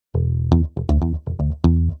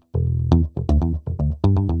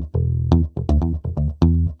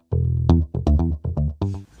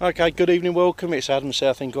Okay, good evening, welcome. It's Adam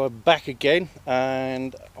Southend Guy back again,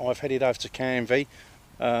 and I've headed over to Canvey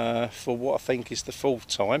for what I think is the fourth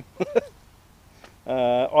time.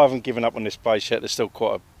 I haven't given up on this place yet. There's still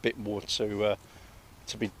quite a bit more to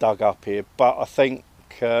be dug up here, but I think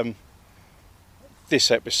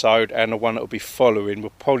this episode and the one that will be following will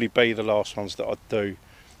probably be the last ones that I do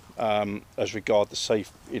as regard the sea,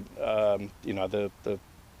 you know, the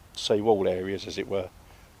seawall areas, as it were.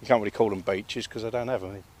 You can't really call them beaches because I don't have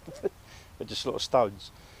any. They're just sort of stones.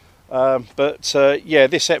 Yeah,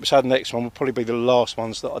 this episode and the next one will probably be the last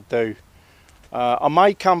ones that I do. I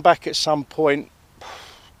may come back at some point,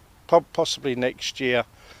 possibly next year,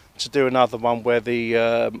 to do another one where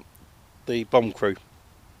the bomb crew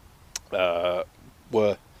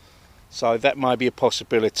were. So that may be a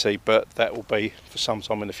possibility, but that will be for some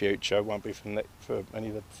time in the future. It won't be for any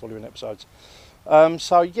of the following episodes.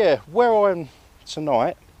 So yeah, where I am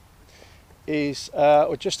tonight is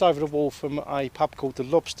just over the wall from a pub called the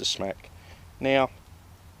Lobster Smack. Now,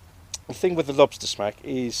 the thing with the Lobster Smack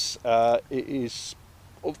is it is,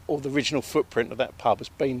 or the original footprint of that pub has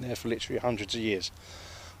been there for literally hundreds of years.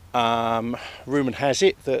 Rumour has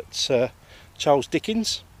it that Charles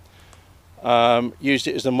Dickens used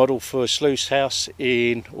it as the model for Sluice House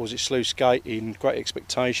in, or was it Sluice Gate in Great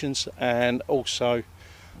Expectations, and also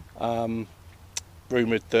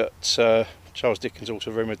rumoured that Charles Dickens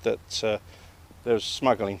also rumoured that there was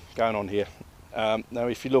smuggling going on here. Now,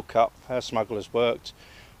 if you look up how smugglers worked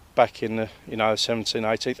back in the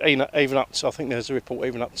 1780s, even up to, I think there's a report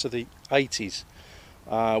even up to the 80s,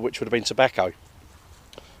 which would have been tobacco.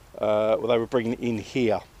 Well, they were bringing it in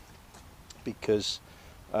here because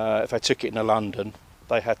if they took it into London,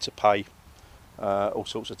 they had to pay all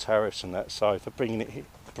sorts of tariffs and that. So if they're bringing it here,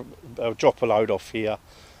 they'll drop a load off here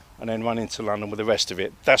and then run into London with the rest of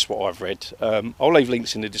it. That's what I've read. I'll leave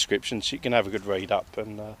links in the description so you can have a good read up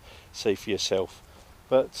and see for yourself.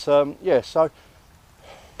 But yeah, so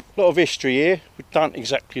a lot of history here. We don't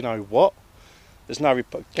exactly know what. There's no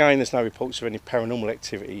reports of any paranormal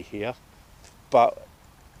activity here. But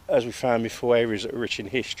as we found before, areas that are rich in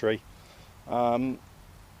history,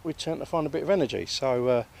 we tend to find a bit of energy.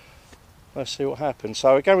 So let's see what happens.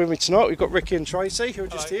 So again with me tonight, we've got Ricky and Tracy who are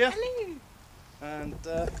just here. Hello. And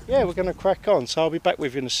yeah, we're going to crack on, so I'll be back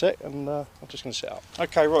with you in a sec, and I'm just going to sit up.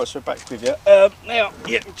 Okay, right, so we're back with you. Now,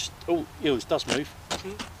 yeah, it does move.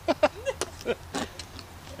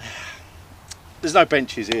 There's no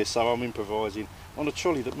benches here, so I'm improvising on a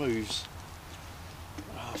trolley that moves.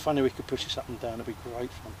 Oh, if only we could push this up and down, it'd be great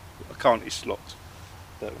fun. I can't, it's locked,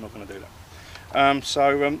 but we're not going to do that.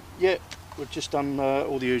 Yeah, we've just done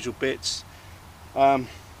all the usual bits. REM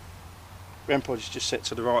pod is just set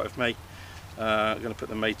to the right of me. I'm going to put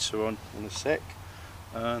the meter on in a sec,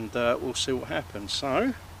 and we'll see what happens.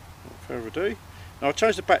 So, without further ado, now I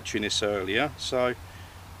changed the battery in this earlier, so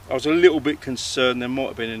I was a little bit concerned there might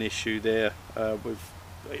have been an issue there with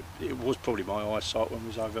it was probably my eyesight when we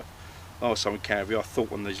was over last time in Canvey. I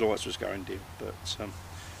thought one of these lights was going dim, but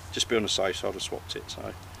just be on the safe side, I swapped it.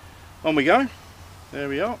 So on we go. There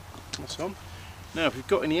we are. That's on. Now, if you've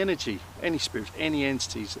got any energy, any spirits, any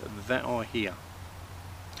entities that are here,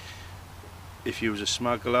 if you was a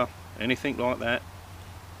smuggler, anything like that,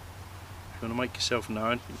 if you want to make yourself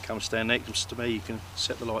known, you can come stand next to me. You can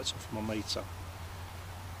set the lights off my meter.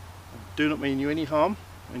 Do not mean you any harm,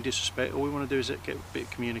 any disrespect. All we want to do is get a bit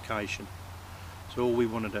of communication. That's all we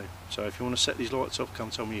want to do. So if you want to set these lights off,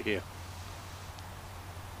 come tell me you're here.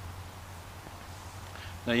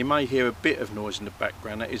 Now, you may hear a bit of noise in the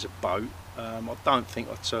background. That is a boat. I don't think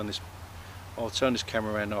I'll turn this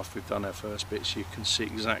camera around after we've done our first bit, so you can see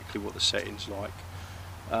exactly what the setting's like.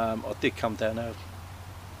 I did come down there,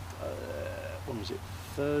 when was it,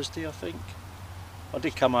 Thursday I think? I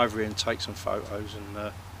did come over here and take some photos and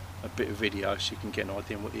a bit of video so you can get an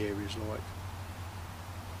idea of what the area's like.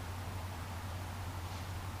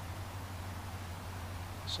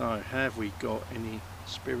 So, have we got any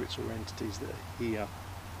spirits or entities that are here?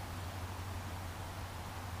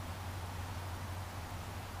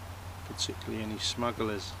 Particularly any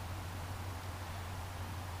smugglers.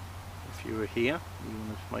 If you are here, you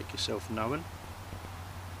want to make yourself known,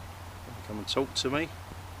 come and talk to me.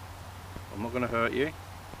 I'm not going to hurt you.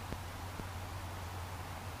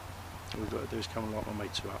 All we've got to do is come and light my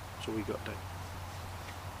meter up. That's all we've got to do.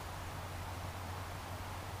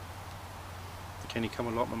 Can you come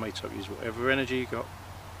and light my meter up? Use whatever energy you got.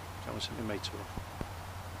 Come and set my meter off.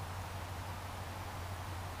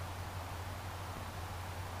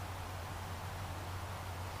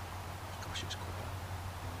 Gosh, it's quiet.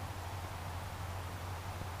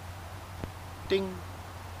 Ding!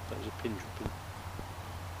 That was a pin dropping.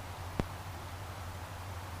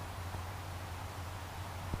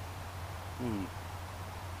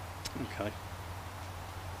 Okay.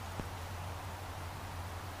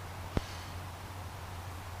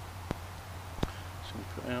 So we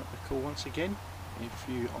put out the call once again. If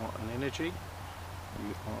you are an energy,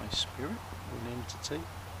 you are a spirit or an entity,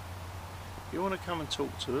 you want to come and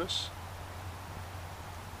talk to us,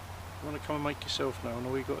 you want to come and make yourself known,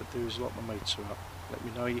 all you got to do is lock my meter up. Let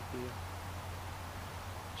me know you're here.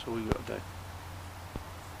 That's all you got to do.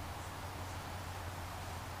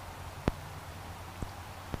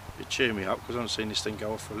 It cheer me up because I haven't seen this thing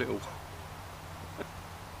go off for a little while.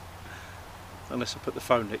 Unless I put the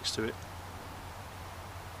phone next to it.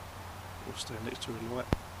 Or stand next to a light.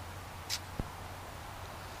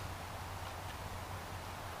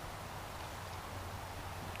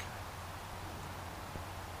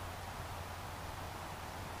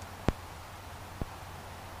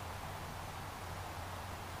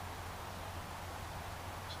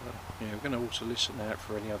 Yeah, we're going to also listen out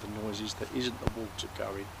for any other noises that isn't the water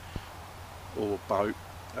going or boat.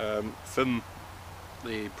 From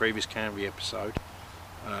the previous Canvey episode,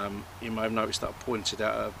 you may have noticed that I pointed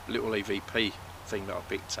out a little EVP thing that I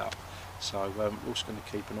picked up, so we're also going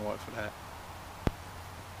to keep an eye out for that.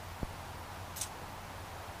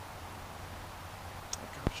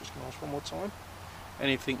 Okay, I was just going to ask one more time.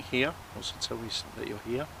 Anything here wants to tell me that you're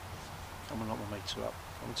here? Come and lock my meter up.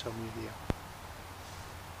 Come and tell me you're here.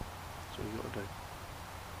 That's all you got to do.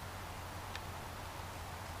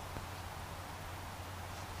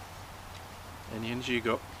 Any energy you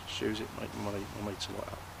got, just use it, make my meter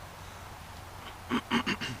light up.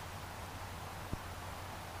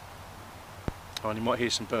 Oh, and you might hear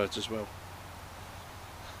some birds as well.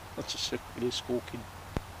 I just hear squawking,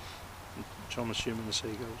 which I'm assuming the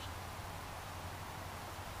seagulls.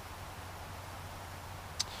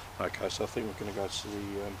 Okay, so I think we're going to go to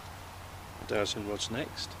the dowsing rods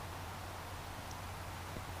next.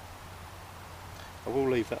 I will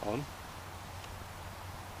leave that on.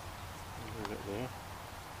 I'll leave it there.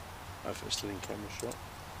 Hopefully it's still in camera shot.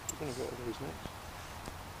 We're going to go to these next.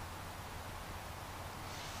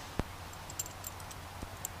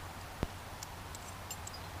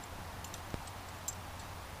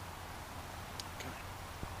 Okay.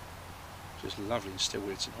 Just lovely and still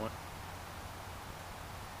here tonight.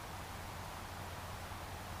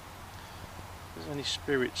 If there's any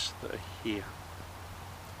spirits that are here,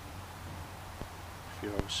 if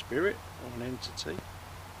you're a spirit or an entity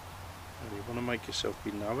and you want to make yourself be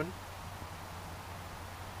known,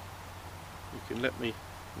 you can let me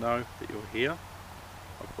know that you're here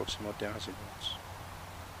by crossing my dowsing rods.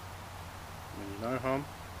 I mean, no harm,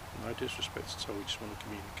 no disrespect at all, we just want to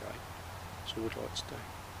communicate. That's all we'd like to do.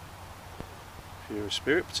 If you're a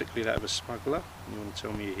spirit, particularly that of a smuggler, and you want to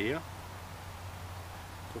tell me you're here,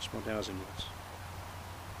 cross my dowsing rods.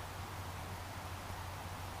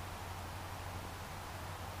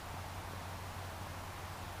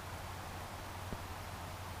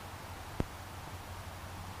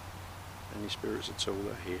 Any spirits at all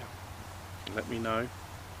that are here, you can let me know. You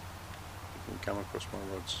can come across my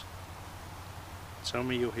rods. Tell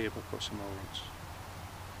me you're here by crossing my rods.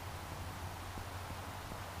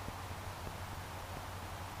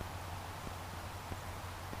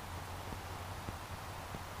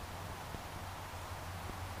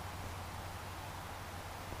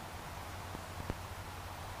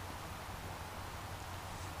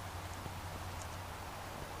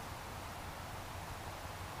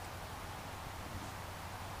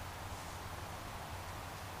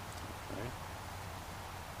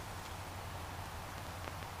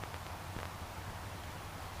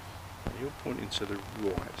 You're pointing to the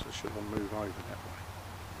right, so should I move over that way?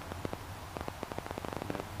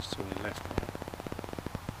 No, it's to the left now.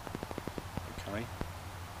 Okay.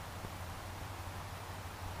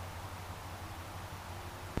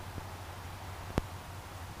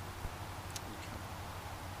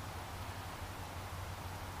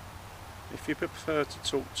 If you prefer to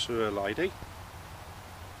talk to a lady,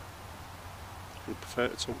 if you prefer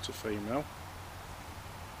to talk to female,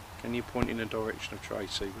 can you point in the direction of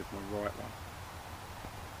Tracy with my right one?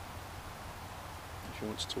 If you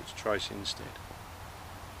want to talk to Tracy instead.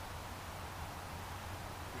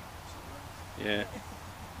 Yeah.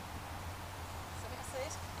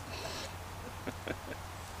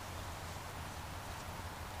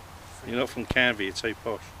 You're not from Canvey, you're too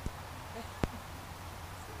posh.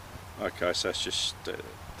 Okay, so that's just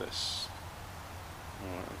this.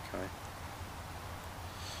 Alright, okay.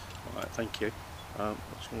 Alright, thank you. I'm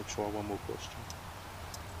just going to try one more question.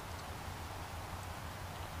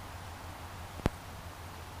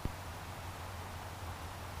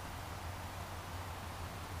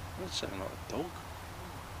 That sounds like a dog.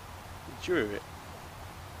 Did you hear it?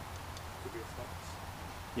 Could be a fox.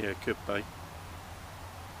 Yeah, it could be.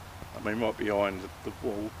 I mean, right behind the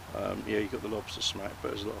wall, yeah, you've got the lobster smack, but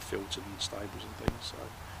there's a lot of fields and stables and things, so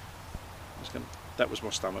that was my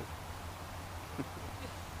stomach.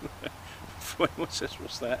 What's this?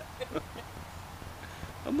 What's that?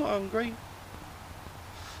 I'm not hungry.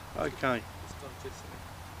 Okay. It's digesting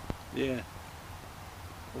it. Yeah.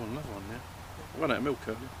 Oh, another one now. I ran out of milk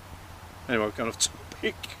earlier. Anyway, we're going off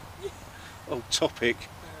topic. Oh, topic.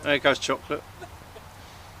 There goes chocolate.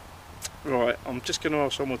 Right, I'm just going to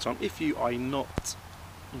ask one more time. If you are not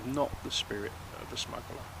the spirit of a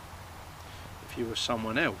smuggler, if you were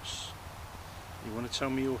someone else, you want to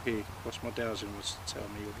tell me you're here, cross my dowsing was to tell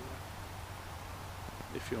me you're here.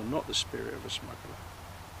 If you're not the spirit of a smuggler,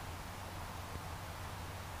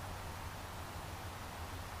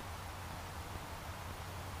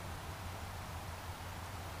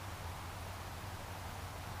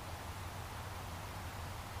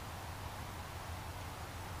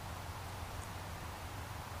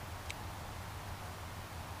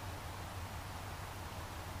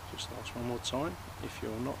 just ask one more time. If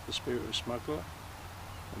you're not the spirit of a smuggler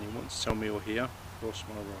and you want to tell me you're here, cross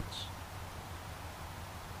my rods.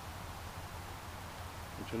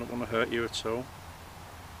 I do not want to hurt you at all.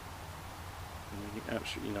 I mean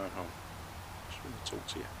absolutely no harm. Just want to talk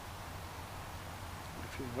to you.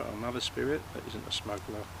 If you've got another spirit that isn't a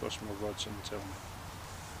smuggler, cross my rods and tell me.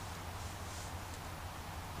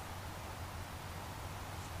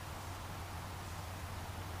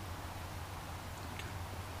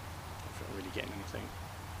 I'm not really getting anything.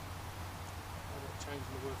 I'm not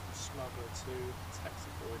changing the word from smuggler to tax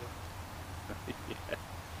avoider. Yeah.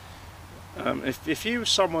 If you were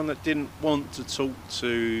someone that didn't want to talk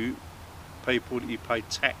to people that you pay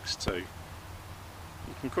tax to, you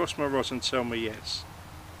can cross my rods and tell me yes.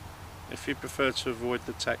 If you prefer to avoid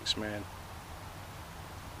the tax man,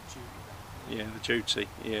 yeah, the duty.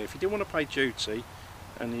 Yeah, if you didn't want to pay duty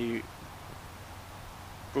and you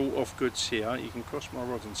brought off goods here, you can cross my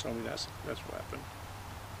rods and tell me that's what happened.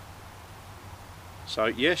 So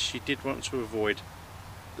yes, you did want to avoid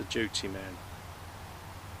the duty man.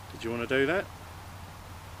 Did you want to do that?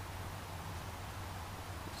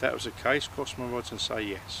 If that was the case, cross my rods and say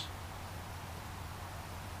yes.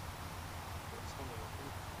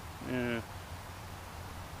 Yeah.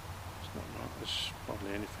 It's not right, there's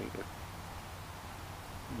hardly anything that...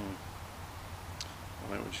 I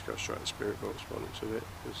think we'll just go straight to the spirit box by the looks of it,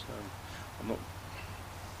 because I'm not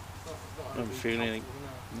feeling anything.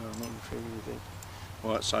 No, I'm not feeling anything.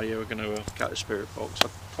 Right, so yeah, we're going to go to the spirit box.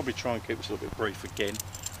 I'll probably try and keep this a little bit brief again,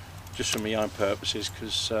 just for my own purposes,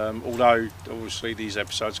 because although obviously these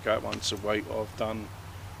episodes go out once a week, I've done,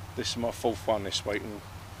 this is my fourth one this week, and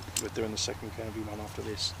we're doing the second Canvey one after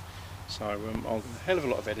this, so I'm a hell of a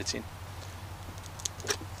lot of editing.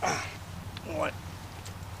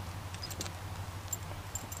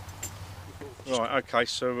 Right, okay,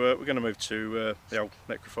 so we're going to move to the old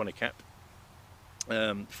necrophonic app.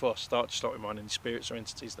 Before I start, just like reminding the spirits or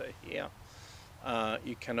entities that are here,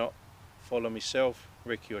 you cannot follow myself,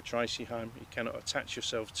 Ricky or Tracy home. You cannot attach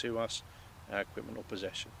yourself to us, our equipment or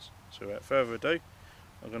possessions. So without further ado,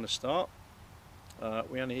 I'm going to start.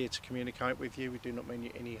 We're only here to communicate with you. We do not mean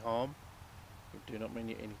you any harm. We do not mean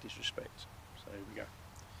you any disrespect. So here we go.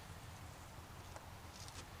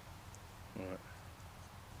 Right.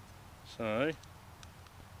 So,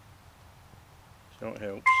 it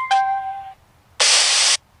helps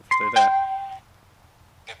if I do that.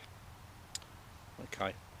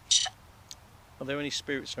 Okay. Are there any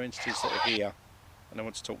spirits or entities that are here and they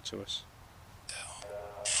want to talk to us?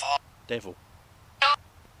 Devil.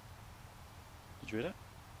 Did you hear that?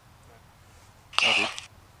 No.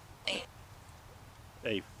 I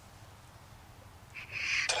did. Eve.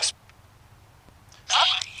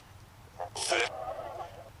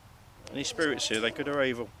 Any spirits here, they good or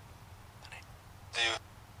evil?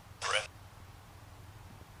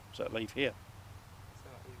 Does that leave here?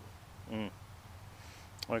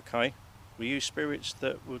 Okay. Were you spirits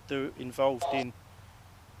that were involved in,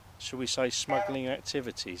 shall we say, smuggling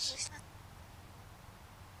activities?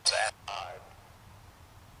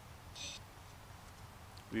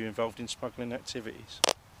 Were you involved in smuggling activities?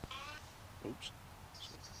 Oops.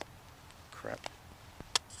 Crap.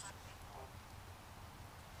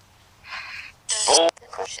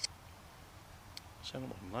 Sound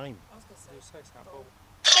like my name. I was going to say something.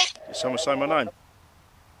 Did someone say my name?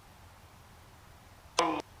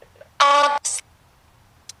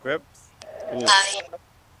 Grab. Ooh.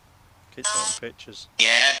 Keep taking pictures.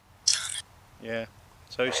 Yeah. Yeah.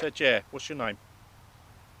 So who said yeah? What's your name?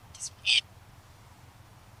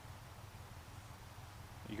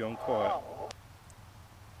 You gone quiet.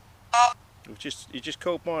 You just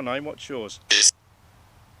called my name. What's yours?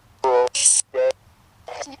 You're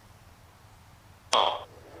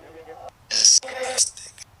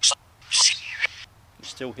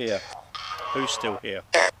still here. Who's still here?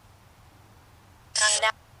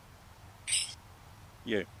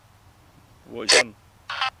 You. What is on?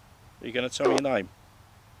 Are you going to tell me your name?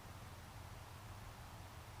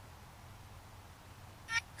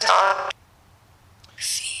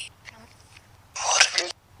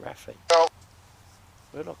 Raffy.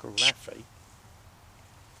 We're like a Raffy.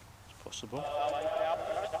 It's possible.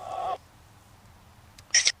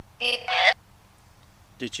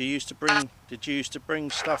 Did you used to bring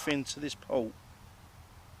stuff into this port?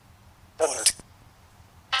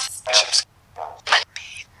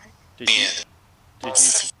 Did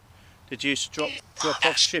you used to drop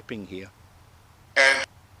off shipping here? I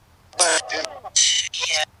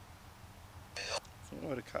think I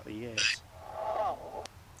had a couple of years.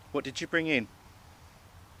 What did you bring in?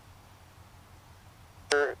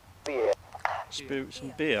 Spirits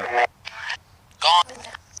and beer.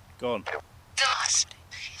 Gone.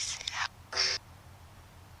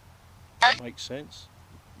 That makes sense.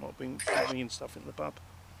 Not bringing stuff in the pub.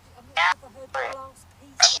 I've never heard glass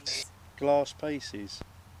pieces. Glass pieces.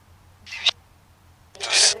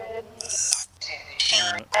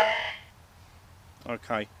 Right.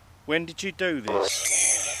 Okay. When did you do this?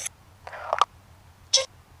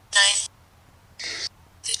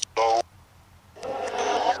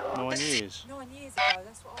 9 years. 9 years ago,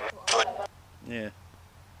 that's what I thought I heard. Yeah.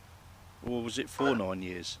 Or was it for 9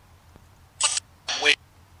 years?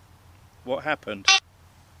 What happened?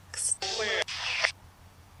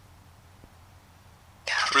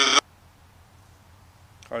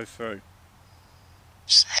 Go through.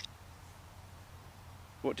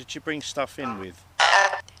 What did you bring stuff in with?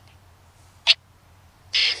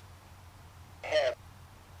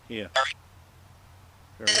 Here.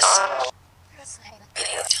 Very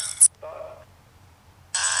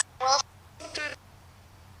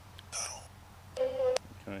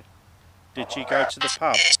okay. Did you go to the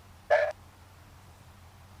pub?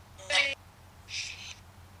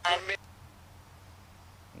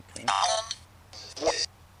 Okay.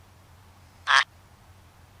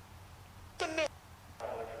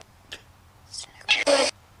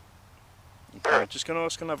 Okay, just going to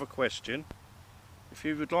ask another question. If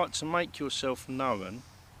you would like to make yourself known,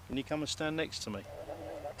 can you come and stand next to me?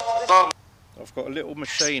 I've got a little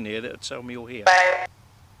machine here that'll tell me you're here.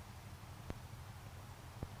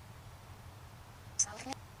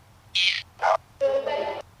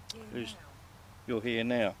 You're here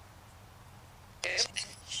now.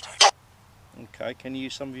 Okay, can you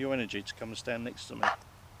use some of your energy to come and stand next to me?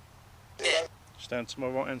 Stand to my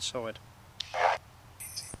right hand side.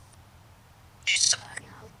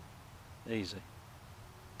 Easy.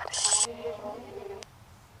 I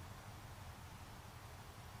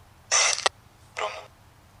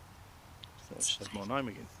said my name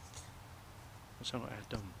again. That's not what I had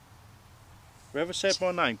done. Whoever said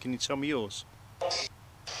my name, can you tell me yours?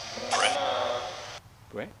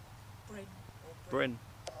 Brett? Bren.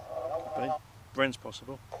 Bren's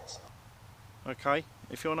possible. Okay.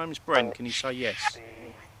 If your name is Bren, can you say yes?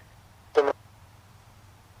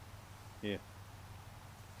 Yeah.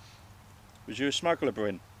 Was you a smuggler,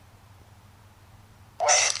 Bren?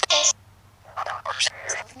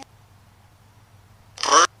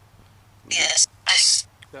 Yes.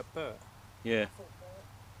 That Bert? Yeah.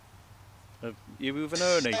 You with an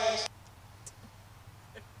Ernie?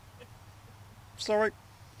 Sorry.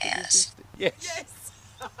 Yes. Yes. Yes!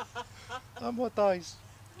 Oh my days.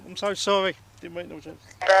 I'm so sorry. Didn't make no sense.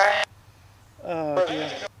 Oh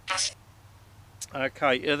dear.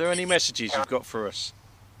 Okay, are there any messages you've got for us?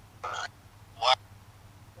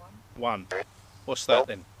 One. What's that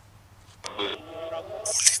then?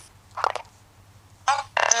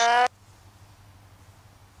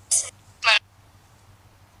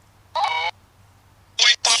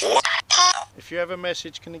 If you have a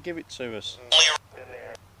message, can you give it to us?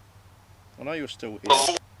 I know you're still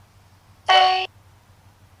here.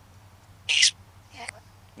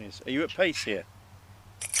 Yes. Are you at peace here?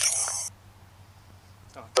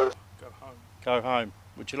 Oh, go home. Go home.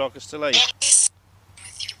 Would you like us to leave?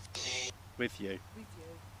 With you. With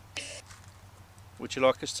you. Would you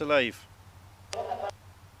like us to leave? I've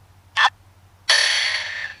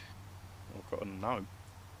got a no.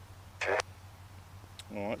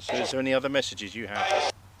 Alright, so is there any other messages you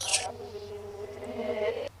have?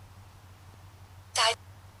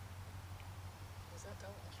 Was that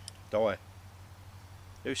Die.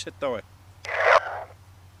 Who said die?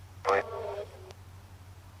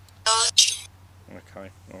 Okay.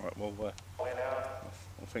 Okay, alright, well,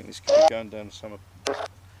 I think this could be going down the summer.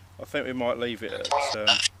 I think we might leave it at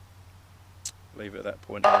that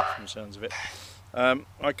point now, from the sounds of it.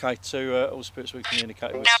 Okay, to all spirits we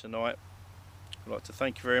communicated with tonight, I'd like to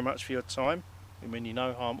thank you very much for your time. We mean you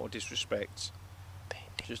no harm or disrespect.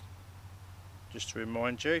 Just to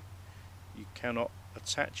remind you, you cannot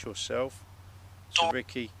attach yourself to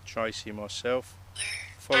Ricky, Tracy, myself.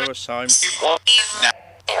 Follow us home,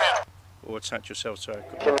 or attach yourself to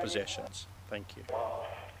our possessions. Thank you.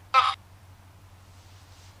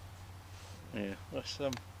 Yeah, that's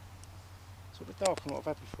it's a bit dark than what I've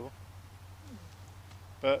had before.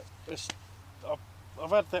 But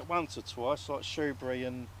I've had that once or twice, like Shoebury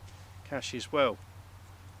and Cash as well.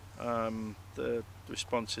 The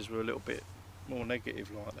responses were a little bit more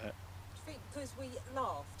negative like that. Do you think because we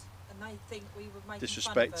laughed and they think we were making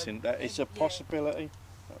Disrespecting, fun of them? that is a possibility,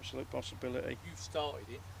 absolute possibility. You started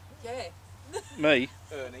it, Yeah. Me?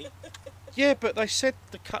 Ernie. Yeah, but they said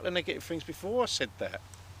the couple of negative things before I said that.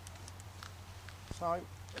 So, Help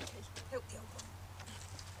the old one.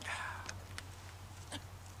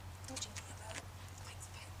 Dodgy about. Thanks,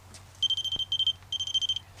 Ben.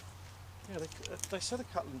 yeah, they said a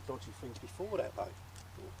couple of dodgy things before that though.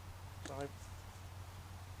 So, yeah,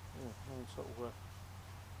 you sort of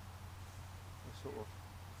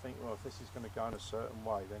think, well, if this is going to go in a certain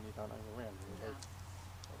way, then you don't hang around. No.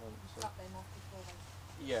 Cut them off before they...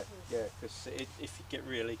 Yeah, because if you get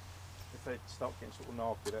really, if they start getting sort of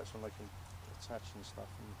narky, that's when they can attach and stuff,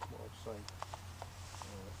 and what I've seen.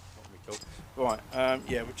 Right,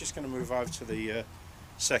 yeah, we're just going to move over to the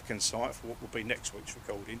second site for what will be next week's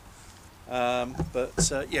recording.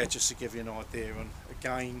 But yeah, just to give you an idea, and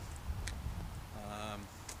again,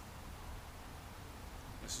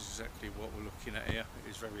 this is exactly what we're looking at here. It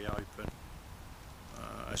is very open,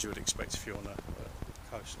 as you would expect if you're on a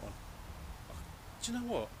coastline. Do you know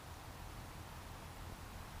what?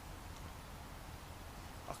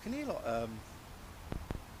 I can hear like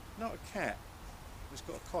not a cat. It's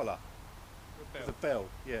got a collar with a bell.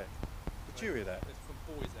 Yeah. Did you hear that? There's some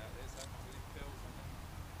boys out there, so I bells on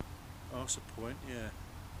them. Oh, that's the point. Yeah.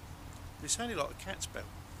 It sounded like a cat's bell.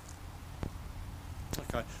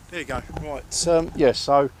 Okay, there you go. Right. Yeah.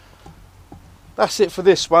 So that's it for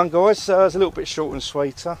this one, guys. It's a little bit short and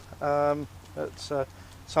sweeter. But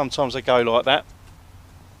sometimes they go like that.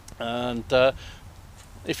 And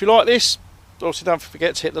if you like this, also don't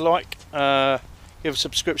forget to hit the like, give a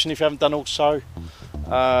subscription if you haven't done also,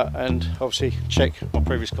 and obviously check my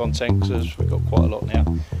previous content because we've got quite a lot now.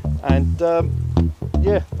 And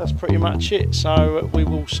yeah, that's pretty much it. So we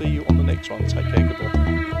will see you on the next one. Take care,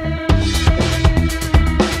 goodbye.